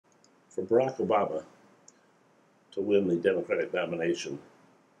For Barack Obama to win the Democratic nomination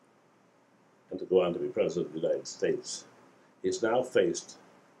and to go on to be President of the United States, he's now faced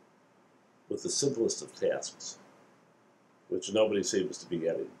with the simplest of tasks, which nobody seems to be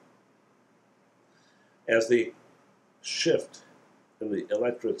getting. As the shift in the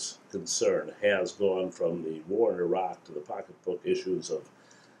electorate's concern has gone from the war in Iraq to the pocketbook issues of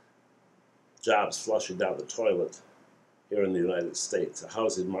jobs flushing down the toilet here in the United States, a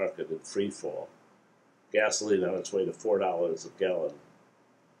housing market in free fall, gasoline on its way to $4 a gallon,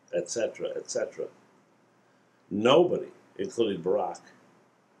 etc., etc. Nobody, including Barack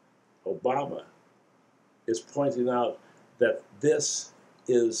Obama, is pointing out that this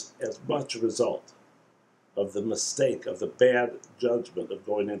is as much a result of the mistake, of the bad judgment of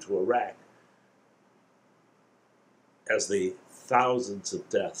going into Iraq, as the thousands of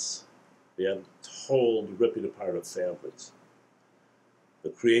deaths, the untold ripping apart of families, the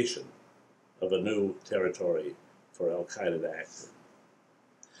creation of a new territory for al-Qaeda to act in.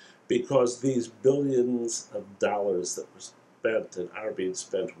 Because these billions of dollars that were spent and are being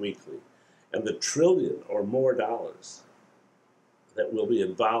spent weekly, and the trillion or more dollars that will be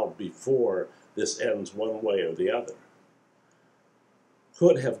involved before this ends one way or the other,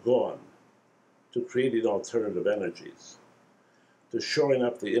 could have gone to creating alternative energies, to shoring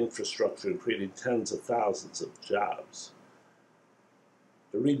up the infrastructure and creating tens of thousands of jobs,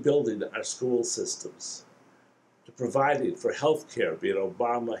 to rebuilding our school systems, to providing for health care, be it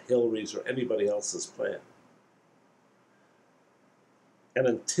Obama, Hillary's, or anybody else's plan. And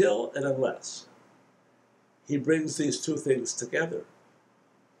until and unless he brings these two things together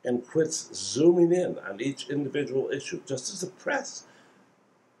and quits zooming in on each individual issue, just as the press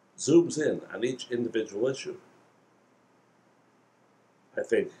zooms in on each individual issue, I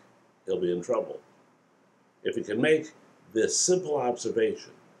think he'll be in trouble. If he can make this simple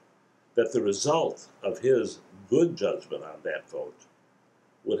observation that the result of his good judgment on that vote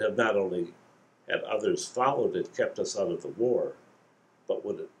would have not only, had others followed it, kept us out of the war, but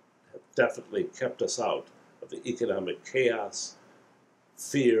would have definitely kept us out of the economic chaos,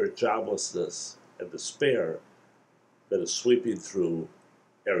 fear, joblessness, and despair that is sweeping through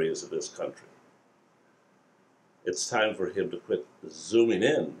areas of this country. It's time for him to quit zooming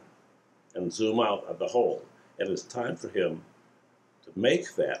in and zoom out on the whole. And it's time for him to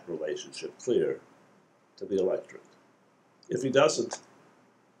make that relationship clear to the electorate. If he doesn't,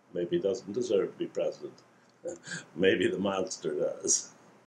 maybe he doesn't deserve to be president. Maybe the monster does.